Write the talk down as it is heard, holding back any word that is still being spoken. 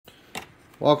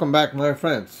Welcome back, my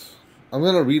friends. I'm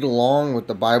going to read along with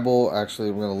the Bible. Actually,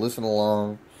 I'm going to listen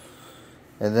along.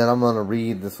 And then I'm going to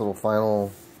read this little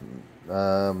final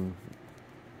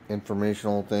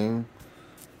informational thing.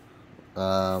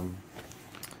 I'm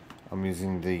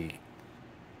using the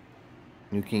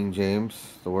New King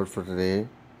James, the word for today.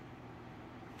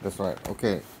 That's right.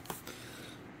 Okay.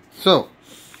 So,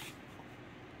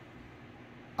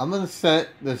 I'm going to set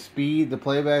the speed, the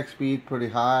playback speed pretty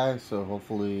high. So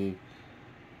hopefully,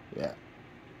 yeah.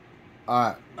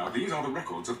 Alright. Now these are the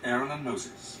records of Aaron and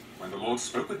Moses, when the Lord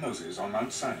spoke with Moses on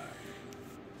Mount Sinai.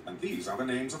 And these are the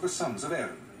names of the sons of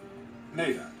Aaron: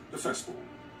 Nadab, the firstborn,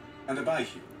 and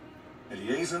Abihu,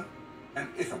 Eleazar, and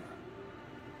Ithamar.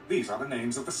 These are the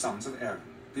names of the sons of Aaron,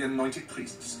 the anointed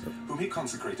priests, whom he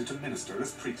consecrated to minister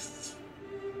as priests.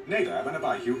 Nadab and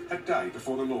Abihu had died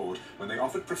before the Lord when they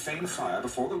offered profane fire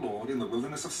before the Lord in the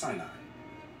wilderness of Sinai,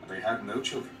 and they had no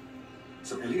children.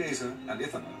 So Eleazar and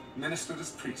Ithamar ministered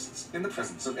as priests in the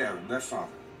presence of Aaron their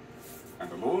father.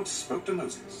 And the Lord spoke to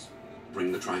Moses.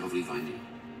 Bring the tribe of Levi near,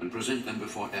 and present them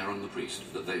before Aaron the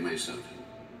priest, that they may serve him.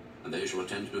 And they shall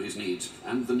attend to his needs,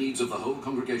 and the needs of the whole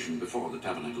congregation before the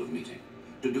tabernacle of meeting,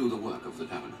 to do the work of the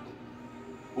tabernacle.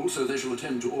 Also they shall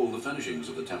attend to all the furnishings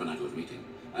of the tabernacle of meeting,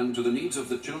 and to the needs of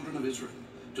the children of Israel,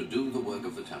 to do the work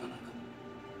of the tabernacle.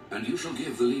 And you shall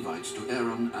give the Levites to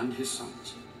Aaron and his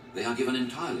sons. They are given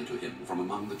entirely to him from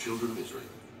among the children of Israel.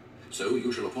 So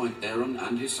you shall appoint Aaron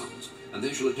and his sons, and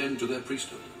they shall attend to their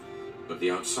priesthood. But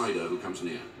the outsider who comes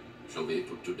near shall be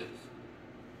put to death.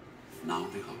 Now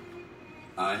behold,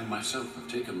 I myself have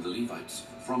taken the Levites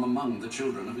from among the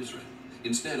children of Israel,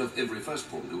 instead of every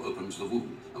firstborn who opens the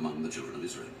womb among the children of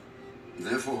Israel.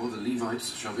 Therefore the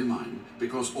Levites shall be mine,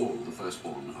 because all the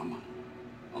firstborn are mine.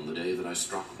 On the day that I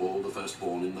struck all the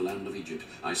firstborn in the land of Egypt,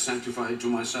 I sanctified to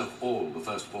myself all the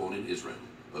firstborn in Israel,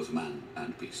 both man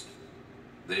and beast.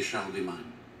 They shall be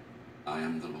mine. I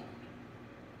am the Lord.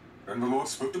 Then the Lord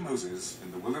spoke to Moses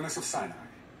in the wilderness of Sinai.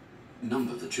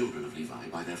 Number the children of Levi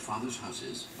by their fathers'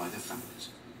 houses, by their families.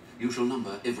 You shall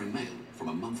number every male from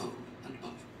a month old and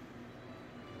above.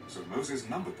 So Moses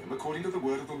numbered them according to the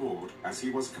word of the Lord, as he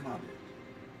was commanded.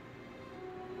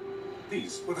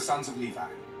 These were the sons of Levi,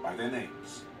 by their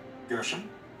names: Gershon,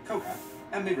 Kohath,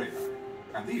 and Merari.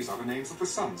 And these are the names of the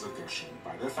sons of Gershon,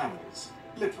 by their families: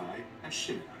 Libni and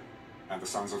Shimei. And the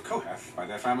sons of Kohath, by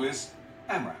their families: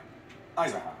 Amram,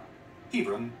 Izahar,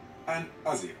 Hebron, and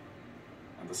Uzziel.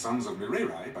 And the sons of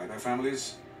Merari, by their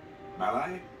families: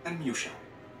 Malai and Mushai.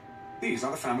 These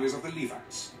are the families of the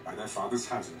Levites, by their fathers'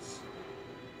 houses.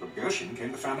 From Gershon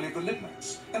came the family of the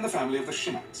Libnites, and the family of the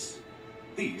Shimeites.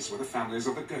 These were the families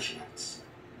of the Gershonites.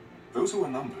 Those who were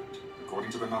numbered,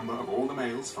 according to the number of all the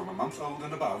males from a month old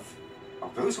and above,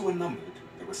 of those who were numbered,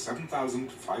 there were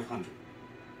 7,500.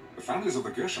 The families of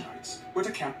the Gershonites were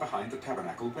to camp behind the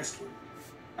tabernacle westward.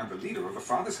 And the leader of the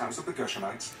father's house of the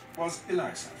Gershonites was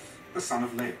Eliasaph, the son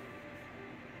of Lael.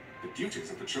 The duties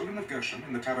of the children of Gershon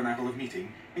in the tabernacle of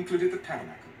meeting included the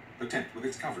tabernacle, the tent with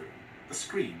its covering, the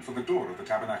screen for the door of the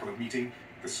tabernacle of meeting,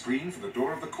 the screen for the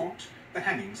door of the court, the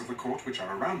hangings of the court which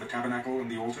are around the tabernacle and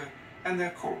the altar, and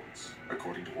their cords,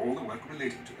 according to all the work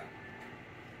relating to them.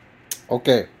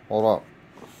 Okay, hold on.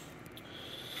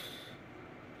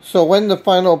 So when the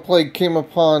final plague came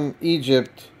upon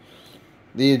Egypt,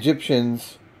 the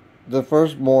Egyptians, the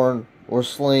firstborn, were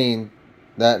slain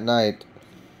that night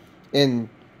in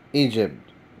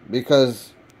Egypt,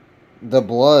 because the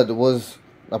blood was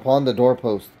upon the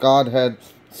doorpost. God had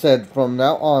said, from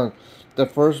now on, the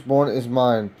firstborn is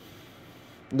mine.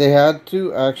 They had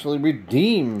to actually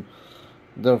redeem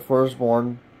the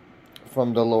firstborn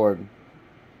from the Lord.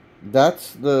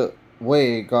 That's the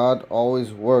way God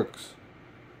always works.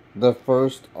 The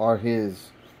first are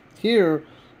his. Here,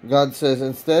 God says,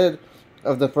 instead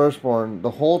of the firstborn,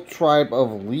 the whole tribe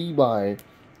of Levi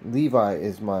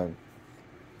is mine.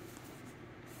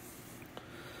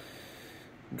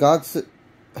 God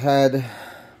had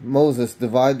Moses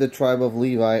divide the tribe of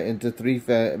Levi into three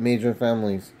major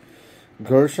families: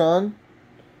 Gershon,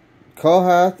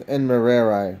 Kohath, and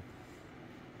Merari.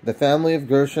 The family of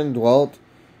Gershon dwelt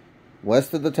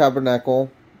west of the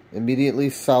tabernacle. Immediately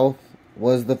south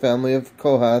was the family of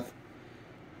Kohath,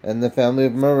 and the family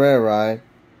of Merari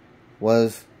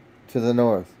was to the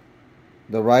north.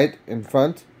 The right in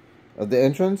front of the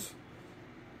entrance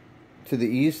to the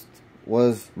east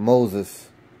was Moses,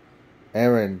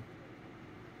 Aaron,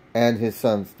 and his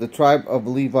sons. The tribe of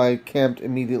Levi camped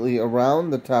immediately around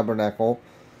the tabernacle,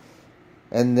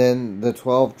 and then the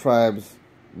 12 tribes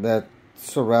that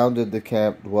surrounded the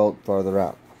camp dwelt farther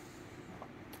out.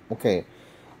 Okay,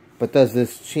 but does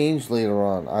this change later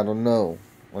on? I don't know.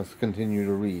 Let's continue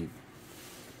to read.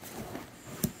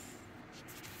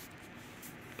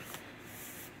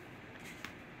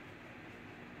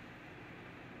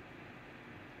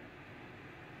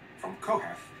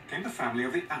 family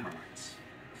of the Amorites,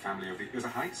 the family of the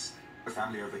Izrahites, the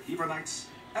family of the Hebronites,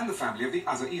 and the family of the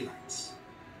Azraelites.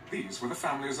 These were the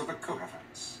families of the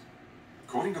Kohathites.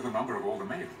 According to the number of all the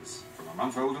males, from a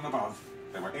month old and above,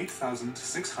 there were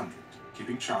 8,600,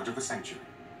 keeping charge of the sanctuary.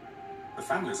 The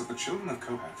families of the children of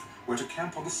Kohath were to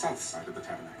camp on the south side of the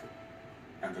tabernacle.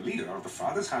 And the leader of the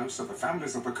father's house of the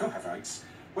families of the Kohathites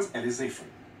was Elizaphan,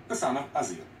 the son of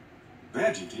Uzziel.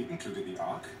 Their duty included the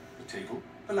ark, the table,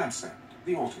 the lampstand,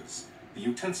 the altars, the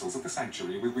utensils of the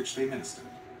sanctuary with which they ministered,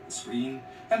 the screen,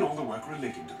 and all the work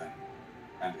relating to them.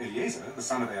 And Eleazar, the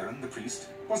son of Aaron, the priest,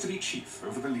 was to be chief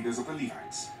over the leaders of the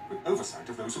Levites, with oversight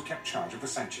of those who kept charge of the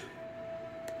sanctuary.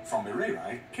 From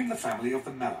Merari came the family of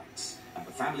the Malites, and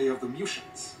the family of the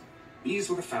Mushites. These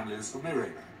were the families of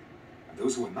Merari, and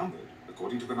those who were numbered,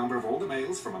 according to the number of all the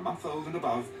males from a month old and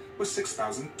above, were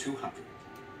 6,200.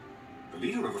 The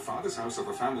leader of the father's house of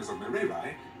the families of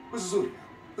Merari was Zuriel,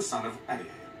 the son of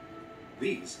Abihail.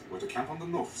 These were to camp on the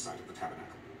north side of the tabernacle.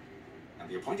 And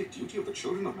the appointed duty of the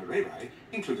children of Merari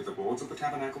included the boards of the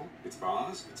tabernacle, its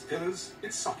bars, its pillars,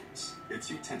 its sockets,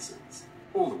 its utensils,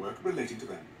 all the work relating to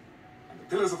them, and the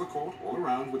pillars of the court all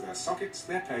around with their sockets,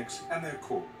 their pegs, and their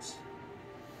cords.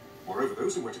 Moreover,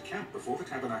 those who were to camp before the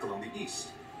tabernacle on the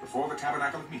east, before the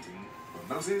tabernacle of meeting,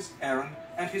 were Moses, Aaron,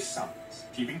 and his sons,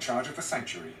 keeping charge of the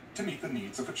sanctuary to meet the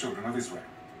needs of the children of Israel.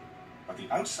 But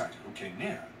the outsider who came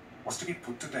near was to be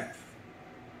put to death.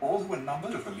 All who were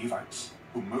numbered of the Levites,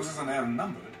 whom Moses and Aaron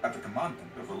numbered at the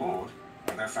commandment of the Lord,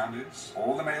 and their families,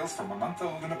 all the males from a month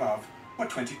old and above, were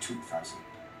 22,000.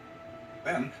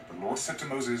 Then the Lord said to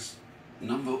Moses,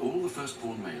 Number all the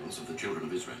firstborn males of the children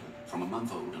of Israel from a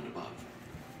month old and above,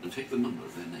 and take the number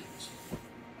of their names.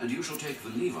 And you shall take the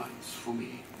Levites for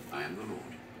me, I am the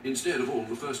Lord, instead of all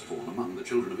the firstborn among the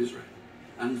children of Israel,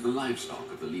 and the livestock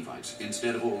of the Levites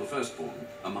instead of all the firstborn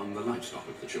among the livestock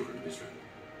of the children of Israel.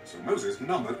 So Moses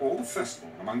numbered all the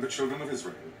firstborn among the children of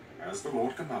Israel, as the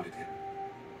Lord commanded him.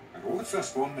 And all the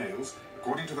firstborn males,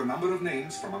 according to the number of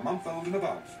names from a month old and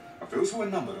above, of those who were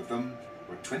numbered of them,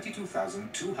 were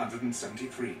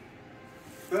 22,273.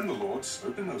 Then the Lord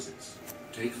spoke to Moses.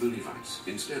 Take the Levites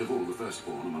instead of all the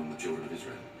firstborn among the children of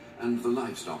Israel, and the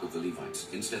livestock of the Levites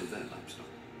instead of their livestock.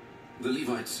 The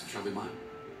Levites shall be mine.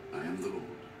 I am the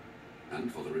Lord.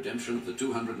 And for the redemption of the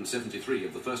 273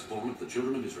 of the firstborn of the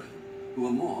children of Israel, who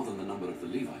are more than the number of the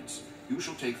Levites, you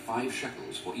shall take 5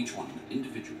 shekels for each one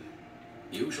individually.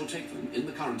 You shall take them in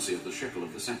the currency of the shekel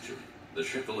of the sanctuary, the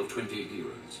shekel of 20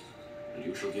 gerahs, and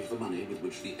you shall give the money with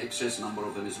which the excess number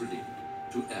of them is redeemed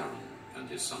to Aaron and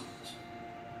his sons.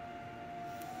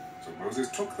 So Moses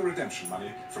took the redemption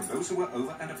money from those who were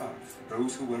over and above,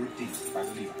 those who were redeemed by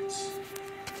the Levites.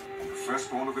 From the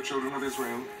firstborn of the children of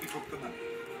Israel, he took the money,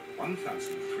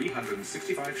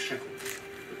 1,365 shekels,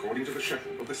 according to the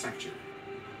shekel of the sanctuary.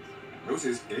 And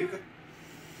Moses gave it.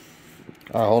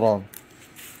 Hold on.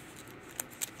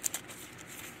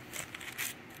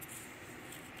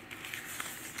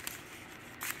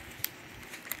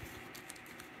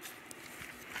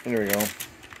 There we go.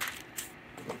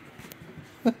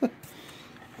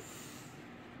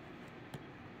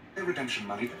 The redemption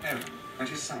money to Aaron and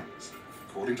his sons,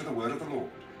 according to the word of the Lord,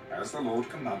 as the Lord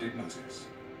commanded Moses.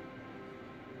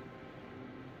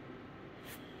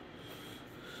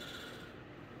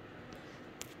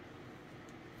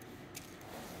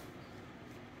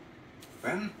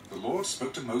 Then the Lord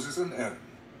spoke to Moses and Aaron.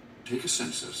 Take a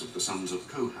census of the sons of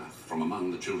Kohath from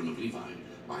among the children of Levi,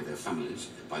 by their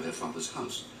families, by their father's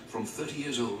house, from 30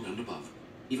 years old and above,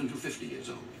 even to 50 years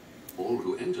old, all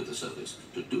who enter the service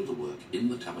to do the work in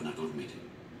the tabernacle of meeting.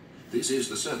 This is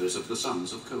the service of the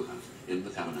sons of Kohath in the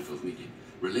tabernacle of meeting,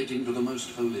 relating to the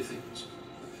most holy things.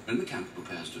 When the camp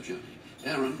prepares to journey,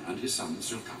 Aaron and his sons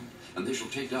shall come, and they shall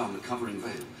take down the covering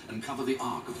veil and cover the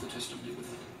ark of the testimony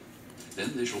with it.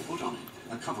 Then they shall put on it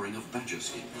a covering of badger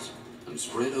skins, and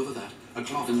spread over that a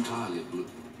cloth entirely of blue,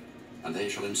 and they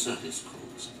shall insert its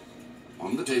poles.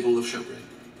 On the table of showbread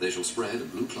they shall spread a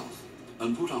blue cloth,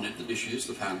 and put on it the dishes,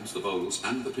 the pans, the bowls,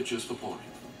 and the pitchers for pouring,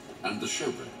 and the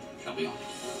showbread shall be on it.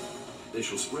 They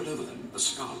shall spread over them a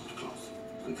scarlet cloth,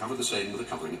 and cover the same with a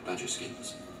covering of badger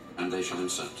skins, and they shall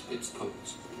insert its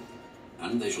poles.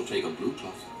 And they shall take a blue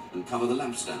cloth, and cover the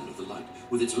lampstand of the light,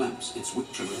 with its lamps, its wick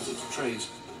trimmers, its trays,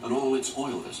 and all its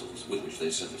oil vessels with which they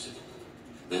service it.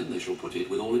 Then they shall put it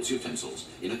with all its utensils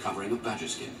in a covering of badger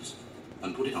skins,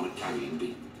 and put it on a carrying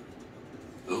beam.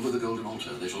 Over the golden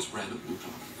altar they shall spread a blue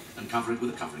cloth, and cover it with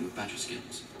a covering of badger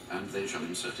skins, and they shall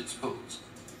insert its poles.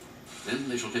 Then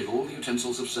they shall take all the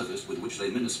utensils of service with which they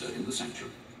minister in the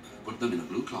sanctuary, put them in a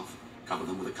blue cloth, cover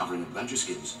them with a covering of badger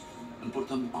skins, and put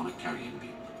them on a carrying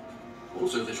beam.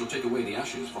 Also they shall take away the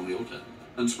ashes from the altar,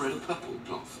 and spread a purple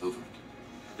cloth over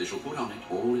it. They shall put on it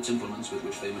all its implements with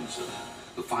which they minister there,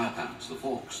 the fire pans, the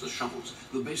forks, the shovels,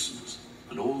 the basins,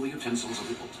 and all the utensils of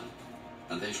the altar.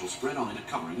 And they shall spread on it a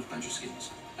covering of badger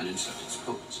skins, and insert its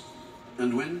poles.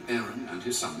 And when Aaron and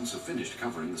his sons have finished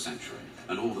covering the sanctuary,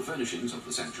 and all the furnishings of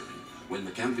the sanctuary, when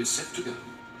the camp is set to go,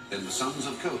 then the sons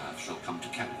of Kohath shall come to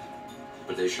carry them.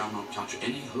 But they shall not touch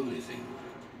any holy thing,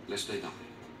 lest they die.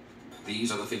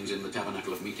 These are the things in the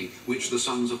tabernacle of meeting, which the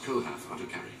sons of Kohath are to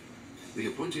carry. The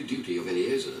appointed duty of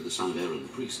Eleazar, the son of Aaron the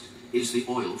priest, is the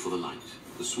oil for the light,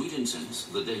 the sweet incense,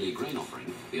 the daily grain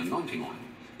offering, the anointing oil,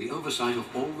 the oversight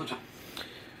of all the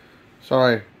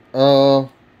Sorry.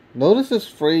 Notice this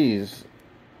phrase.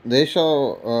 They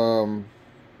shall,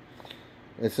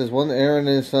 it says, when Aaron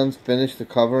and his sons finish the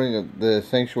covering of the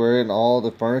sanctuary and all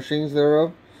the furnishings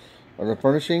thereof, or the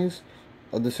furnishings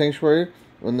of the sanctuary,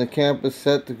 when the camp is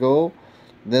set to go,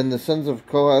 then the sons of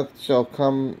Kohath shall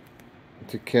come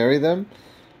to carry them,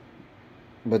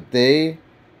 but they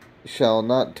shall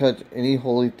not touch any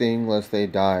holy thing lest they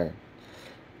die.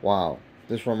 Wow.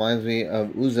 This reminds me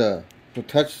of Uzzah, who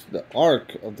touched the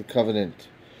Ark of the Covenant.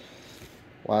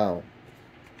 Wow.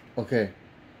 Okay.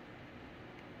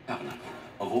 tabernacle,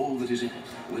 of all that is in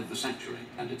it, with the sanctuary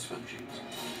and its furnishings.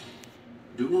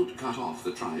 Do not cut off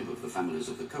the tribe of the families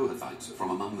of the Kohathites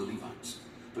from among the Levites,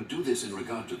 but do this in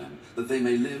regard to them, that they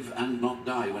may live and not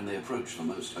die when they approach the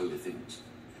most holy things.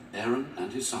 Aaron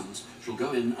and his sons shall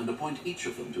go in and appoint each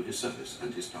of them to his service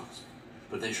and his task,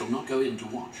 but they shall not go in to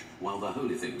watch while the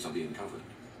holy things are being covered,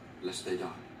 lest they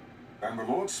die. And the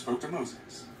Lord spoke to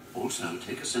Moses. Also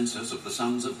take a census of the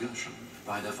sons of Gershon,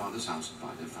 by their father's house,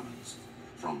 by their families.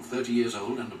 From 30 years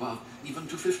old and above, even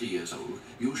to 50 years old,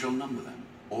 you shall number them,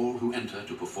 all who enter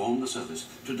to perform the service,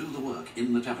 to do the work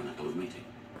in the tabernacle of meeting.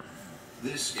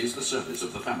 This is the service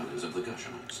of the families of the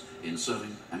Gershonites, in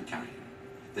serving and carrying.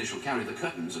 They shall carry the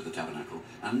curtains of the tabernacle,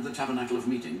 and the tabernacle of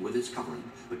meeting with its covering,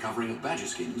 the covering of badger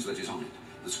skins that is on it,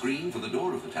 the screen for the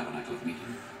door of the tabernacle of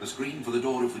meeting, the screen for the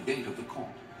door of the gate of the court,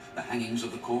 the hangings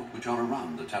of the court which are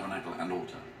around the tabernacle and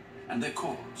altar, and their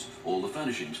cords, all the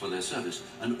furnishings for their service,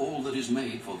 and all that is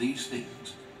made for these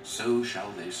things, so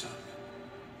shall they serve.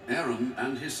 Aaron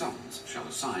and his sons shall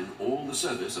assign all the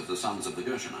service of the sons of the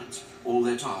Gershonites, all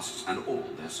their tasks and all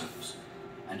their service.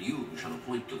 And you shall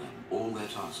appoint to them all their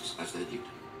tasks as their duty.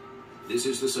 This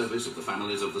is the service of the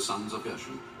families of the sons of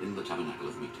Gershon in the tabernacle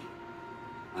of meeting.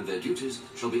 And their duties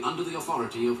shall be under the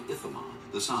authority of Ithamar,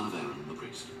 the son of Aaron the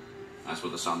priest. As for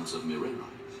the sons of Merari,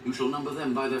 you shall number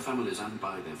them by their families and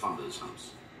by their father's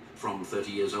house. From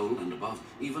 30 years old and above,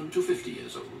 even to 50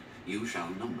 years old, you shall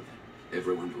number them,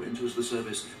 everyone who enters the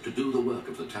service to do the work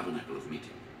of the tabernacle of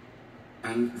meeting.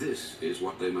 And this is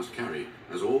what they must carry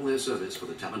as all their service for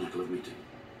the tabernacle of meeting: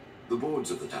 the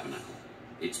boards of the tabernacle,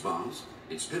 its bars,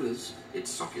 its pillars, its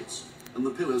sockets, and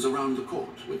the pillars around the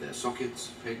court with their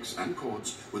sockets, pegs, and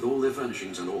cords, with all their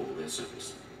furnishings and all their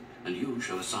service. And you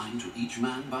shall assign to each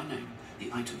man by name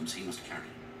the items he must carry.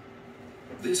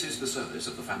 This is the service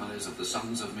of the families of the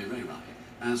sons of Merari,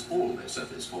 as all their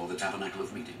service for the tabernacle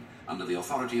of meeting, under the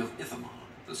authority of Ithamar,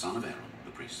 the son of Aaron,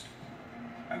 the priest.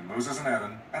 And Moses and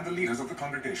Aaron and the leaders of the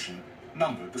congregation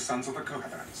numbered the sons of the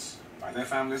Kohathites, by their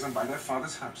families and by their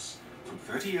father's house, from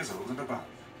 30 years old and above,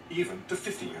 even to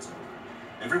 50 years old,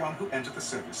 everyone who entered the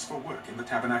service for work in the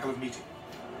tabernacle of meeting.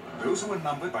 And those who were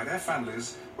numbered by their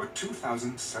families were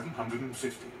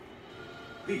 2,750.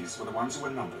 These were the ones who were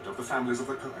numbered of the families of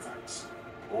the Kohathites,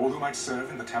 all who might serve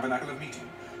in the tabernacle of meeting,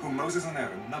 whom Moses and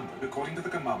Aaron numbered according to the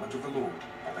commandment of the Lord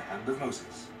by the hand of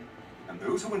Moses. And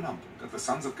those who were numbered of the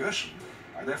sons of Gershon,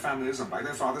 by their families and by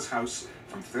their father's house,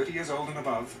 from 30 years old and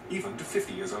above, even to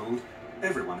 50 years old,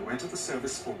 everyone who entered the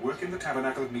service for work in the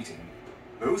tabernacle of meeting,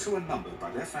 those who were numbered by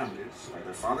their families, by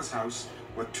their father's house,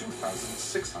 were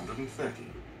 2,630.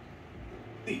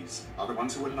 These are the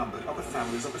ones who were numbered of the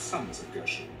families of the sons of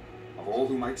Gershon, of all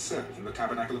who might serve in the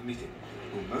tabernacle of meeting,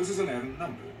 whom Moses and Aaron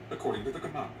numbered according to the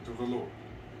commandment of the Lord.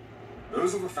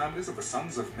 Those are the families of the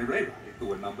sons of Merari, who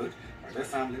were numbered by their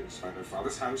families, by their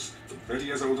father's house, from 30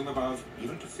 years old and above,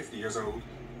 even to 50 years old,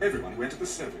 everyone who entered the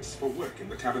service for work in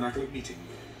the tabernacle of meeting.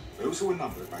 Those who were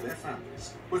numbered by their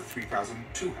families were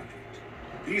 3,200.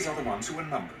 These are the ones who were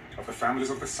numbered of the families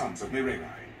of the sons of Merari,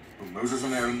 whom Moses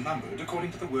and Aaron numbered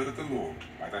according to the word of the Lord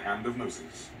by the hand of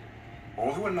Moses.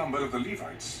 All who were numbered of the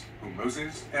Levites, whom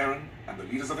Moses, Aaron, and the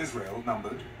leaders of Israel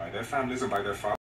numbered by their families and by their fathers,